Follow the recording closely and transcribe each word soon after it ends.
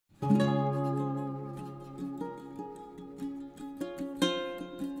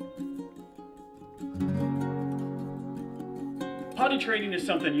Potty training is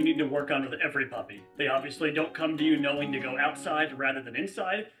something you need to work on with every puppy. They obviously don't come to you knowing to go outside rather than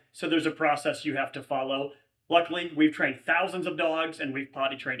inside, so there's a process you have to follow. Luckily, we've trained thousands of dogs and we've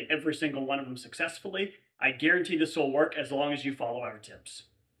potty trained every single one of them successfully. I guarantee this will work as long as you follow our tips.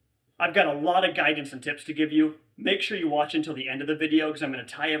 I've got a lot of guidance and tips to give you. Make sure you watch until the end of the video because I'm going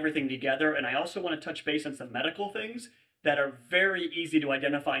to tie everything together, and I also want to touch base on some medical things that are very easy to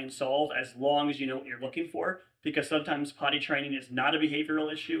identify and solve as long as you know what you're looking for, because sometimes potty training is not a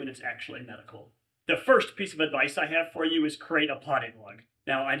behavioral issue and it's actually medical. The first piece of advice I have for you is create a potty log.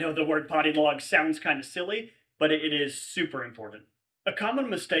 Now, I know the word potty log sounds kind of silly, but it is super important. A common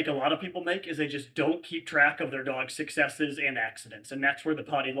mistake a lot of people make is they just don't keep track of their dog's successes and accidents, and that's where the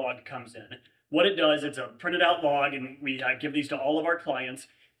potty log comes in. What it does, it's a printed out log, and we give these to all of our clients,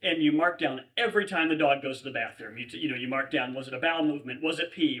 and you mark down every time the dog goes to the bathroom. You mark down, was it a bowel movement? Was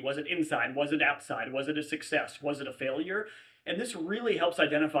it pee? Was it inside? Was it outside? Was it a success? Was it a failure? And this really helps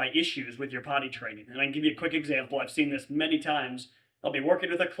identify issues with your potty training. And I can give you a quick example. I've seen this many times. I'll be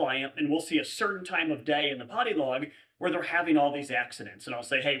working with a client and we'll see a certain time of day in the potty log where they're having all these accidents. And I'll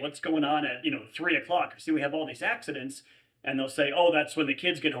say, hey, what's going on at 3 o'clock? I see we have all these accidents. And they'll say, oh, that's when the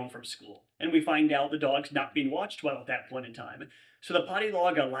kids get home from school. And we find out the dog's not being watched well at that point in time. So the potty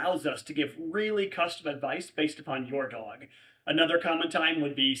log allows us to give really custom advice based upon your dog. Another common time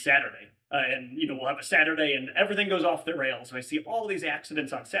would be Saturday. We'll have a Saturday and everything goes off the rails. So I see all these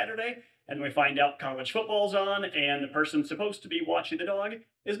accidents on Saturday, and we find out college football's on, and the person supposed to be watching the dog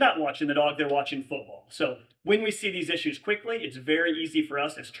is not watching the dog, they're watching football. So when we see these issues quickly, it's very easy for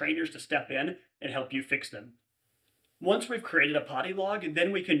us as trainers to step in and help you fix them. Once we've created a potty log,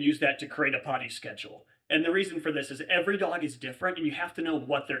 then we can use that to create a potty schedule. And the reason for this is every dog is different and you have to know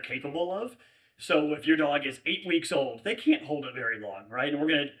what they're capable of. So if your dog is 8 weeks old, they can't hold it very long, right? And we're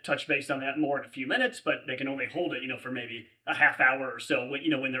going to touch base on that more in a few minutes, but they can only hold it, for maybe a half hour or so,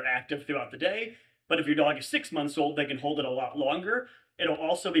 when they're active throughout the day. But if your dog is 6 months old, they can hold it a lot longer. It'll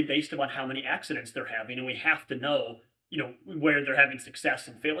also be based upon how many accidents they're having, and we have to know where they're having success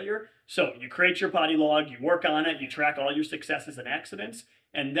and failure. So you create your potty log, you work on it, you track all your successes and accidents,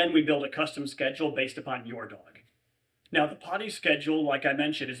 and then we build a custom schedule based upon your dog. Now, the potty schedule, like I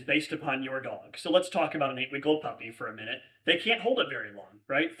mentioned, is based upon your dog. So let's talk about an 8-week-old puppy for a minute. They can't hold it very long,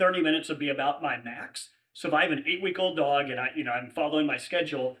 right? 30 minutes would be about my max. So if I have an 8-week-old dog and I'm following my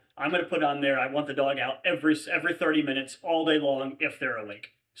schedule, I'm going to put on there, I want the dog out every 30 minutes all day long if they're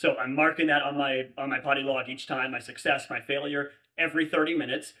awake. So I'm marking that on my potty log each time, my success, my failure, every 30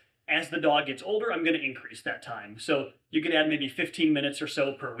 minutes. As the dog gets older, I'm going to increase that time. So you could add maybe 15 minutes or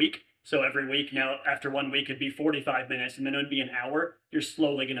so per week. So every week now, after 1 week, it'd be 45 minutes, and then it would be an hour. You're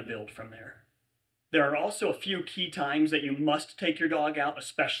slowly going to build from there. There are also a few key times that you must take your dog out,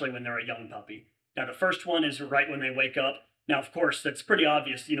 especially when they're a young puppy. Now, the first one is right when they wake up. Now, of course, that's pretty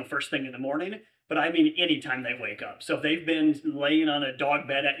obvious, first thing in the morning. But I mean anytime they wake up. So if they've been laying on a dog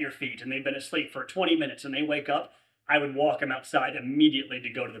bed at your feet and they've been asleep for 20 minutes and they wake up, I would walk them outside immediately to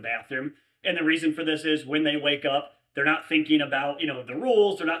go to the bathroom. And the reason for this is when they wake up, they're not thinking about, the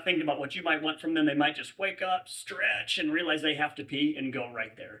rules. They're not thinking about what you might want from them. They might just wake up, stretch, and realize they have to pee and go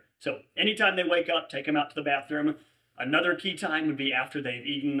right there. So anytime they wake up, take them out to the bathroom. Another key time would be after they've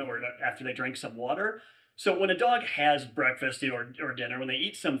eaten or after they drink some water. So when a dog has breakfast or dinner, when they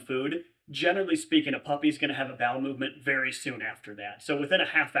eat some food, generally speaking, a puppy's going to have a bowel movement very soon after that. So within a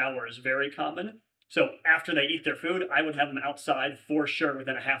half hour is very common. So after they eat their food, I would have them outside for sure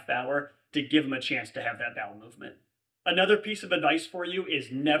within a half hour to give them a chance to have that bowel movement. Another piece of advice for you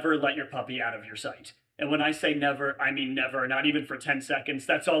is never let your puppy out of your sight. And when I say never, I mean never, not even for 10 seconds.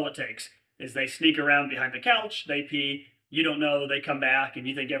 That's all it takes, is they sneak around behind the couch, they pee, you don't know, they come back and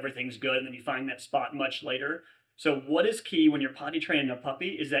you think everything's good, and then you find that spot much later. So what is key when you're potty training a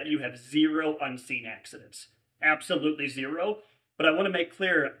puppy is that you have 0 unseen accidents. Absolutely 0. But I want to make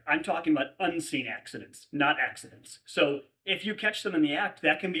clear, I'm talking about unseen accidents, not accidents. So if you catch them in the act,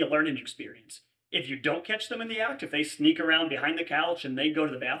 that can be a learning experience. If you don't catch them in the act, if they sneak around behind the couch and they go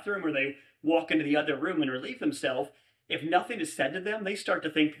to the bathroom or they walk into the other room and relieve themselves, if nothing is said to them, they start to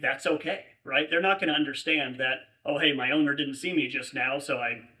think that's okay, right? They're not going to understand that, oh, hey, my owner didn't see me just now, so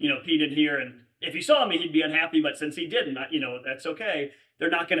I, peed in here, and if he saw me, he'd be unhappy, but since he didn't, that's okay. They're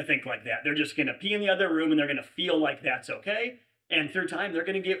not going to think like that. They're just going to pee in the other room and they're going to feel like that's okay. And through time, they're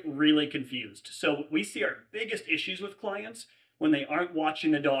going to get really confused. So we see our biggest issues with clients when they aren't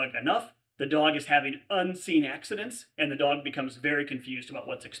watching the dog enough. The dog is having unseen accidents, and the dog becomes very confused about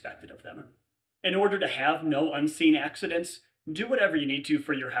what's expected of them. In order to have no unseen accidents, do whatever you need to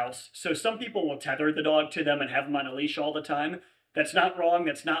for your house. So some people will tether the dog to them and have them on a leash all the time. That's not wrong.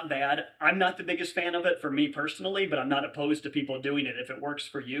 That's not bad. I'm not the biggest fan of it for me personally, but I'm not opposed to people doing it if it works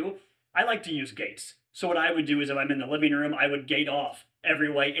for you. I like to use gates. So what I would do is if I'm in the living room, I would gate off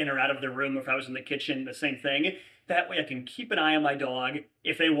every way in or out of the room. If I was in the kitchen, the same thing. That way I can keep an eye on my dog.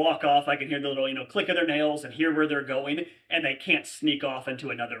 If they walk off, I can hear the little, click of their nails and hear where they're going, and they can't sneak off into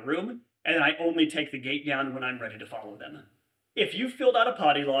another room. And I only take the gate down when I'm ready to follow them. If you've filled out a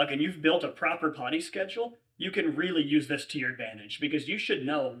potty log and you've built a proper potty schedule, you can really use this to your advantage because you should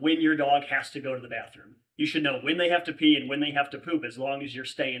know when your dog has to go to the bathroom. You should know when they have to pee and when they have to poop as long as you're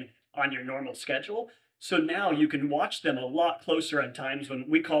staying on your normal schedule. So now you can watch them a lot closer on times when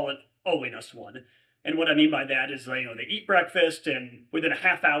we call it owing us one. And what I mean by that is, they eat breakfast and within a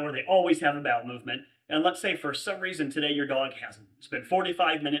half hour, they always have a bowel movement. And let's say for some reason today your dog hasn't. It's been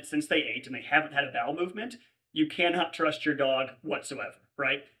 45 minutes since they ate and they haven't had a bowel movement. You cannot trust your dog whatsoever,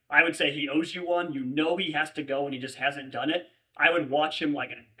 right? I would say he owes you one. You know he has to go and he just hasn't done it. I would watch him like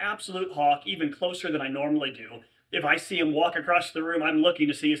an absolute hawk, even closer than I normally do. If I see him walk across the room, I'm looking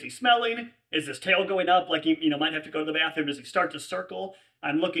to see, is he smelling? Is his tail going up? Like he might have to go to the bathroom. Does he start to circle?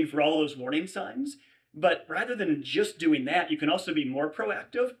 I'm looking for all those warning signs. But rather than just doing that, you can also be more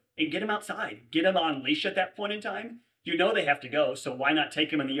proactive and get him outside. Get him on leash at that point in time. You know they have to go, so why not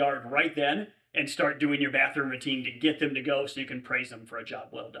take him in the yard right then and start doing your bathroom routine to get them to go so you can praise them for a job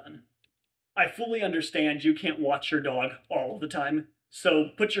well done. I fully understand you can't watch your dog all the time. So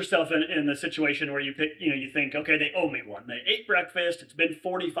put yourself in the situation where you think, okay, they owe me one. They ate breakfast, it's been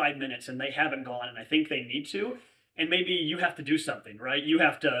 45 minutes and they haven't gone and I think they need to. And maybe you have to do something, right? You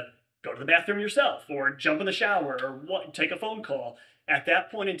have to go to the bathroom yourself or jump in the shower or take a phone call. At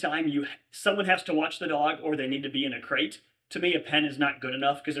that point in time, someone has to watch the dog or they need to be in a crate. To me, a pen is not good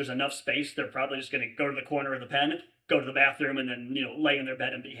enough because there's enough space. They're probably just going to go to the corner of the pen, go to the bathroom, and then, lay in their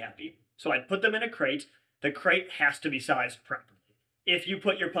bed and be happy. So I'd put them in a crate. The crate has to be sized properly. If you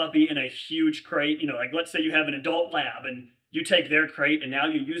put your puppy in a huge crate, like let's say you have an adult lab and you take their crate and now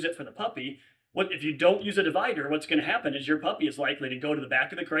you use it for the puppy, if you don't use a divider, what's going to happen is your puppy is likely to go to the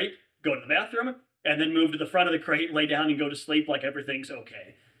back of the crate, go to the bathroom, and then move to the front of the crate, lay down and go to sleep like everything's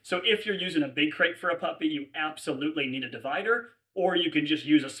okay. So if you're using a big crate for a puppy, you absolutely need a divider, or you can just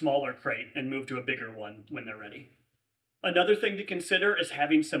use a smaller crate and move to a bigger one when they're ready. Another thing to consider is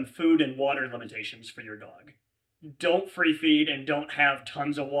having some food and water limitations for your dog. Don't free feed and don't have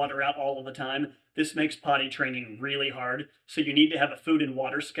tons of water out all of the time. This makes potty training really hard, so you need to have a food and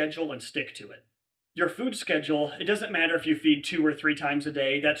water schedule and stick to it. Your food schedule, it doesn't matter if you feed 2 or 3 times a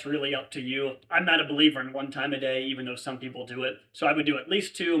day. That's really up to you. I'm not a believer in 1 time a day, even though some people do it. So I would do at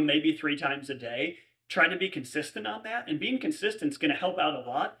least 2, maybe 3 times a day. Try to be consistent on that. And being consistent is going to help out a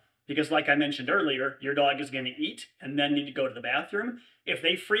lot because like I mentioned earlier, your dog is going to eat and then need to go to the bathroom. If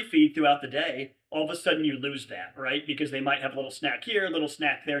they free feed throughout the day, all of a sudden you lose that, right? Because they might have a little snack here, a little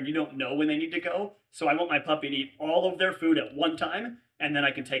snack there, and you don't know when they need to go. So I want my puppy to eat all of their food at one time, and then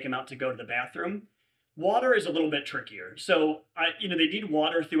I can take them out to go to the bathroom. Water is a little bit trickier. So, they need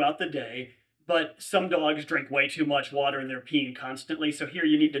water throughout the day, but some dogs drink way too much water and they're peeing constantly. So here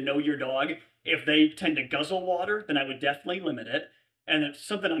you need to know your dog. If they tend to guzzle water, then I would definitely limit it. And it's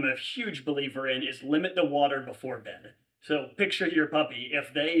something I'm a huge believer in is limit the water before bed. So picture your puppy.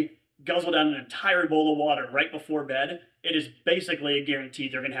 If they guzzle down an entire bowl of water right before bed, it is basically a guarantee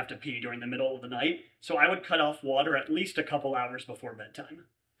they're going to have to pee during the middle of the night. So I would cut off water at least a couple hours before bedtime.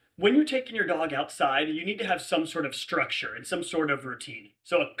 When you're taking your dog outside, you need to have some sort of structure and some sort of routine.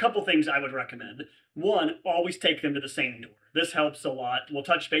 So a couple things I would recommend. One, always take them to the same door. This helps a lot. We'll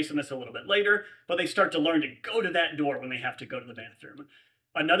touch base on this a little bit later, but they start to learn to go to that door when they have to go to the bathroom.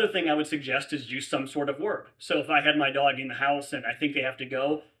 Another thing I would suggest is use some sort of word. So if I had my dog in the house and I think they have to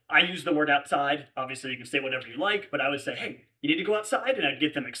go, I use the word outside. Obviously, you can say whatever you like, but I would say, hey, you need to go outside, and I'd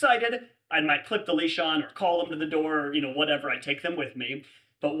get them excited. I might clip the leash on or call them to the door, or, whatever. I take them with me.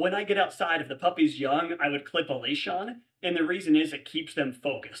 But when I get outside, if the puppy's young, I would clip a leash on. And the reason is it keeps them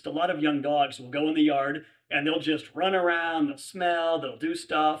focused. A lot of young dogs will go in the yard and they'll just run around, they'll smell, they'll do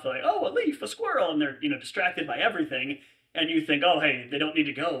stuff. They're like, oh, a leaf, a squirrel. And they're, distracted by everything. And you think, oh, hey, they don't need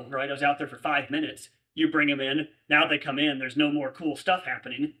to go, right? I was out there for 5 minutes. You bring them in. Now they come in. There's no more cool stuff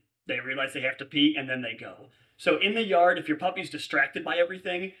happening. They realize they have to pee and then they go. So in the yard, if your puppy's distracted by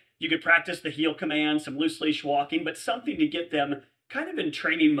everything, you could practice the heel command, some loose leash walking, but something to get them kind of in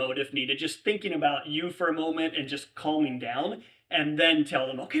training mode if needed, just thinking about you for a moment and just calming down, and then tell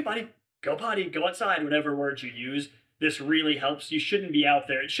them, okay, buddy, go potty, go outside, whatever words you use. This really helps. You shouldn't be out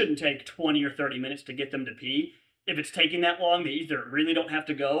there. It shouldn't take 20 or 30 minutes to get them to pee. If it's taking that long, they either really don't have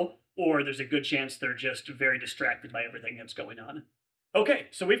to go, or there's a good chance they're just very distracted by everything that's going on. Okay,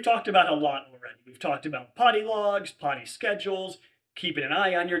 so we've talked about a lot already. We've talked about potty logs, potty schedules, keeping an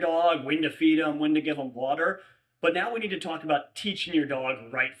eye on your dog, when to feed them, when to give them water. But now we need to talk about teaching your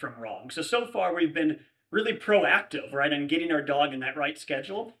dog right from wrong. So far we've been really proactive, right, on getting our dog in that right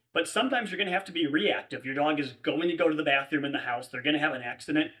schedule. But sometimes you're going to have to be reactive. Your dog is going to go to the bathroom in the house. They're going to have an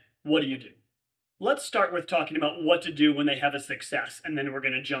accident. What do you do? Let's start with talking about what to do when they have a success, and then we're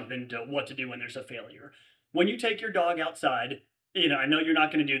going to jump into what to do when there's a failure. When you take your dog outside, I know you're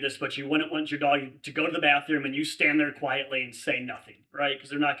not going to do this, but you wouldn't want your dog to go to the bathroom and you stand there quietly and say nothing, right? Because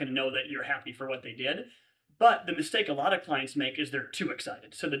they're not going to know that you're happy for what they did. But the mistake a lot of clients make is they're too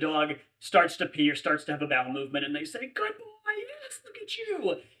excited. So the dog starts to pee or starts to have a bowel movement and they say, "Good boy, yes, look at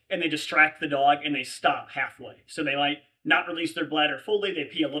you." And they distract the dog and they stop halfway. So they might not release their bladder fully, they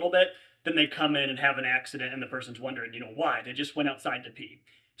pee a little bit, then they come in and have an accident and the person's wondering, why? They just went outside to pee.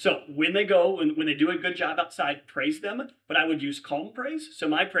 So when they go, when they do a good job outside, praise them, but I would use calm praise. So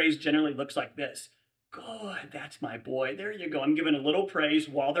my praise generally looks like this. "Good, that's my boy. There you go." I'm giving a little praise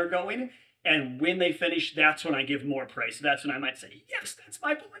while they're going. And when they finish, that's when I give more praise. So that's when I might say, "Yes, that's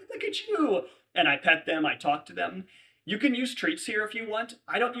my boy. Look at you." And I pet them, I talk to them. You can use treats here if you want.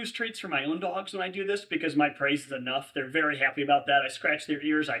 I don't use treats for my own dogs when I do this because my praise is enough. They're very happy about that. I scratch their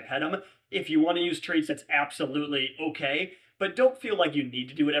ears, I pet them. If you want to use treats, that's absolutely okay. But don't feel like you need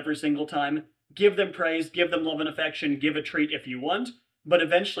to do it every single time. Give them praise, give them love and affection, give a treat if you want. But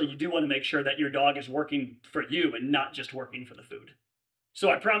eventually, you do want to make sure that your dog is working for you and not just working for the food.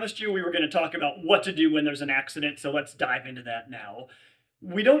 So I promised you we were going to talk about what to do when there's an accident, so let's dive into that now.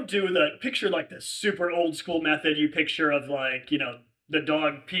 We don't do the picture like the super old school method you picture of the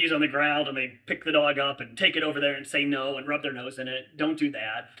dog pees on the ground and they pick the dog up and take it over there and say no and rub their nose in it. Don't do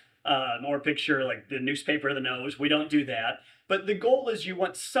that. Or picture like the newspaper of the nose. We don't do that. But the goal is you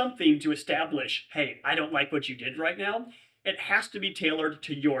want something to establish, hey, I don't like what you did right now. It has to be tailored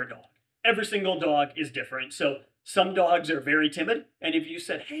to your dog. Every single dog is different. So some dogs are very timid. And if you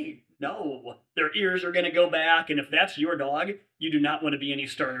said, "Hey, no," their ears are going to go back. And if that's your dog, you do not want to be any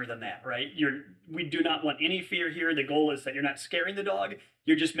sterner than that, right? We do not want any fear here. The goal is that you're not scaring the dog.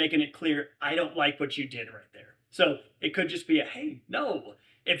 You're just making it clear, I don't like what you did right there. So it could just be a, "Hey, no."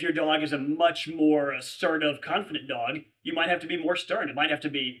 If your dog is a much more assertive, confident dog, you might have to be more stern. It might have to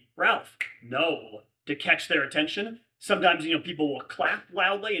be, "Ralph, no," to catch their attention. Sometimes, people will clap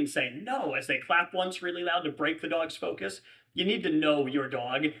loudly and say no as they clap once really loud to break the dog's focus. You need to know your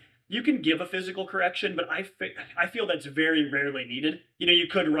dog. You can give a physical correction, but I feel that's very rarely needed. You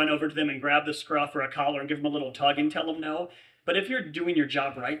could run over to them and grab the scruff or a collar and give them a little tug and tell them no. But if you're doing your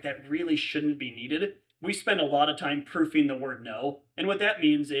job right, that really shouldn't be needed. We spend a lot of time proofing the word no. And what that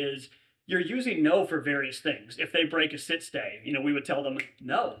means is you're using no for various things. If they break a sit stay, we would tell them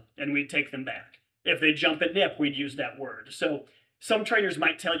no, and we'd take them back. If they jump and nip, we'd use that word. So some trainers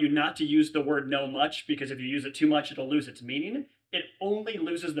might tell you not to use the word no much because if you use it too much, it'll lose its meaning. It only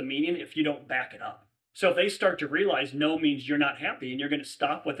loses the meaning if you don't back it up. So if they start to realize no means you're not happy and you're going to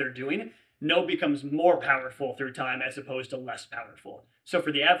stop what they're doing, no becomes more powerful through time as opposed to less powerful. So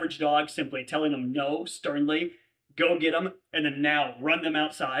for the average dog, simply telling them no sternly, go get them, and then now run them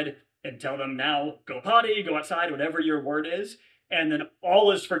outside and tell them now, go potty, go outside, whatever your word is. And then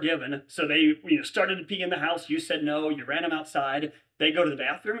all is forgiven. So they started to pee in the house. You said no. You ran them outside. They go to the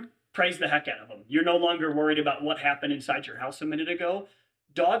bathroom. Praise the heck out of them. You're no longer worried about what happened inside your house a minute ago.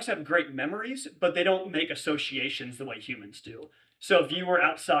 Dogs have great memories, but they don't make associations the way humans do. So if you were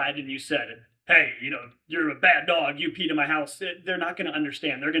outside and you said, "Hey, you're a bad dog. You peed in my house," they're not going to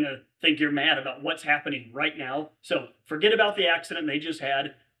understand. They're going to think you're mad about what's happening right now. So forget about the accident they just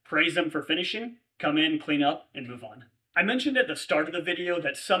had. Praise them for finishing. Come in, clean up, and move on. I mentioned at the start of the video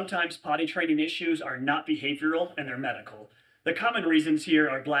that sometimes potty training issues are not behavioral and they're medical. The common reasons here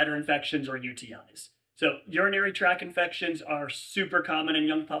are bladder infections or UTIs. So urinary tract infections are super common in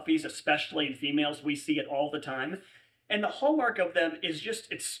young puppies, especially in females. We see it all the time. And the hallmark of them is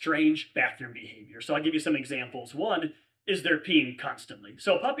just its strange bathroom behavior. So I'll give you some examples. One is they're peeing constantly.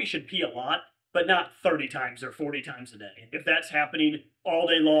 So a puppy should pee a lot, but not 30 times or 40 times a day. If that's happening all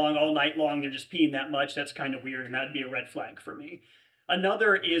day long, all night long, they're just peeing that much, that's kind of weird, and that'd be a red flag for me.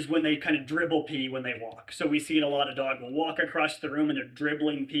 Another is when they kind of dribble pee when they walk. So we see it a lot of dogs will walk across the room and they're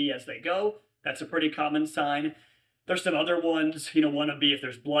dribbling pee as they go. That's a pretty common sign. There's some other ones, one would be if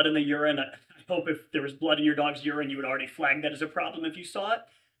there's blood in the urine. I hope if there was blood in your dog's urine, you would already flag that as a problem if you saw it.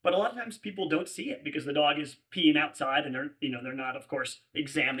 But a lot of times people don't see it because the dog is peeing outside and they're not, of course,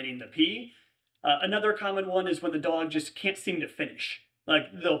 examining the pee. Another common one is when the dog just can't seem to finish.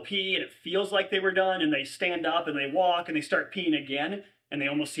 Like they'll pee and it feels like they were done and they stand up and they walk and they start peeing again and they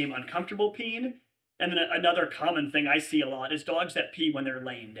almost seem uncomfortable peeing. And then another common thing I see a lot is dogs that pee when they're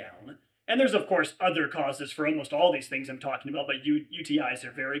laying down. And there's, of course, other causes for almost all these things I'm talking about, but UTIs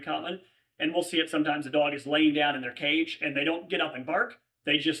are very common. And we'll see it sometimes a dog is laying down in their cage and they don't get up and bark.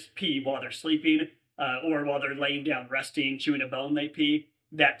 They just pee while they're sleeping or while they're laying down resting, chewing a bone, they pee.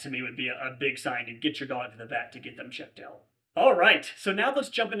 That to me would be a big sign to get your dog to the vet to get them checked out. All right, so now let's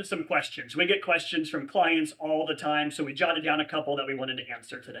jump into some questions. We get questions from clients all the time, so we jotted down a couple that we wanted to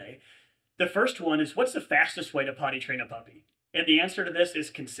answer today. The first one is, what's the fastest way to potty train a puppy? And the answer to this is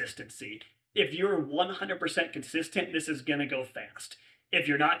consistency. If you're 100% consistent, this is going to go fast. If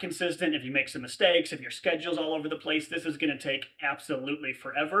you're not consistent, if you make some mistakes, if your schedule's all over the place, this is going to take absolutely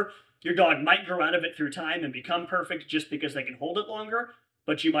forever. Your dog might grow out of it through time and become perfect just because they can hold it longer,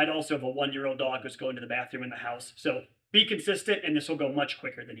 but you might also have a 1-year-old dog who's going to the bathroom in the house. So be consistent, and this will go much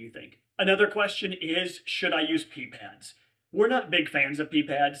quicker than you think. Another question is, should I use pee pads? We're not big fans of pee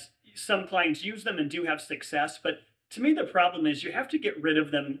pads. Some clients use them and do have success, but to me, the problem is you have to get rid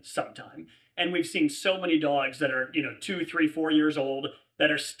of them sometime. And we've seen so many dogs that are, 2, 3, 4 years old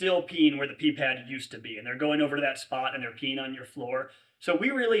that are still peeing where the pee pad used to be. And they're going over to that spot and they're peeing on your floor. So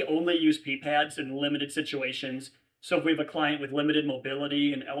we really only use pee pads in limited situations. So if we have a client with limited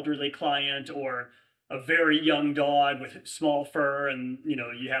mobility, an elderly client, or a very young dog with small fur and,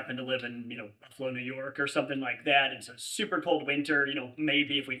 you happen to live in, Buffalo, New York or something like that. It's a super cold winter,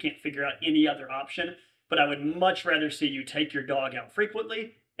 maybe if we can't figure out any other option. But I would much rather see you take your dog out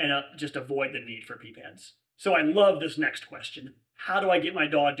frequently and just avoid the need for pee pads. So I love this next question. How do I get my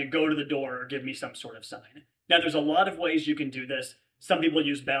dog to go to the door or give me some sort of sign? Now, there's a lot of ways you can do this. Some people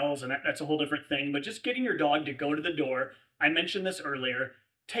use bells, and that's a whole different thing. But just getting your dog to go to the door, I mentioned this earlier,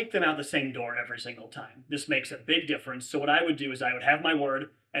 take them out the same door every single time. This makes a big difference. So what I would do is I would have my word,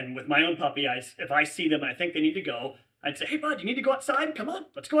 and with my own puppy, if I see them and I think they need to go, I'd say, hey, bud, you need to go outside? Come on,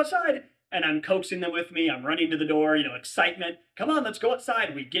 let's go outside. And I'm coaxing them with me. I'm running to the door, excitement. Come on, let's go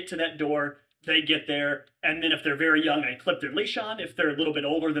outside. We get to that door. They get there. And then if they're very young, I clip their leash on. If they're a little bit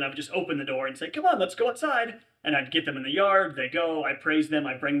older, then I would just open the door and say, come on, let's go outside. And I'd get them in the yard. They go. I praise them.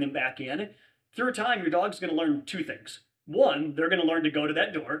 I bring them back in. Through time, your dog's going to learn 2 things. One, they're going to learn to go to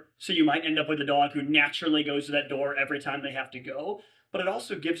that door. So you might end up with a dog who naturally goes to that door every time they have to go. But it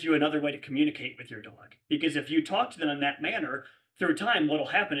also gives you another way to communicate with your dog. Because if you talk to them in that manner, through time, what'll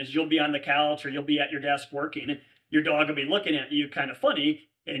happen is you'll be on the couch or you'll be at your desk working. Your dog will be looking at you kind of funny,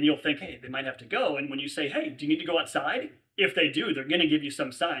 and you'll think, hey, they might have to go. And when you say, hey, do you need to go outside? If they do, they're going to give you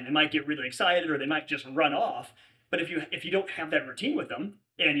some sign. They might get really excited or they might just run off. But if you don't have that routine with them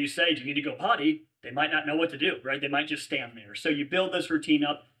and you say, do you need to go potty? They might not know what to do, right? They might just stand there. So you build this routine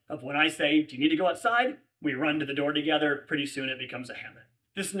up of when I say, do you need to go outside? We run to the door together. Pretty soon it becomes a habit.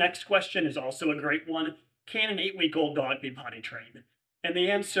 This next question is also a great one. Can an 8-week-old dog be potty trained? And the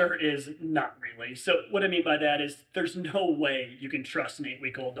answer is not really. So what I mean by that is there's no way you can trust an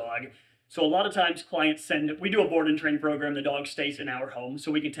 8-week-old dog. So a lot of times clients we do a board and train program. The dog stays in our home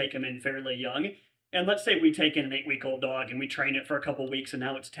so we can take them in fairly young. And let's say we take in an 8-week-old dog and we train it for a couple weeks and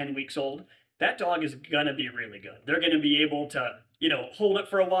now it's 10 weeks old. That dog is going to be really good. They're going to be able to, hold it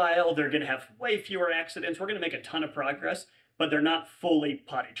for a while. They're going to have way fewer accidents. We're going to make a ton of progress, but they're not fully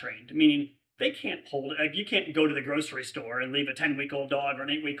potty trained, meaning they can't hold it. Like, you can't go to the grocery store and leave a 10-week-old dog or an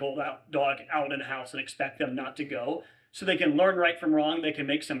 8-week-old dog out in the house and expect them not to go. So they can learn right from wrong. They can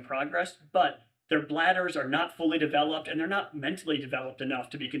make some progress, but their bladders are not fully developed and they're not mentally developed enough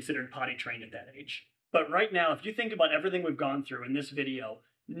to be considered potty trained at that age. But right now, if you think about everything we've gone through in this video,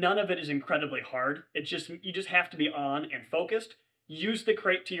 none of it is incredibly hard. You just have to be on and focused. Use the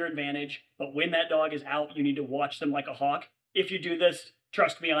crate to your advantage, but when that dog is out, you need to watch them like a hawk. If you do this,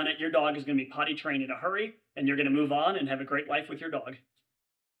 trust me on it, your dog is going to be potty trained in a hurry, and you're going to move on and have a great life with your dog.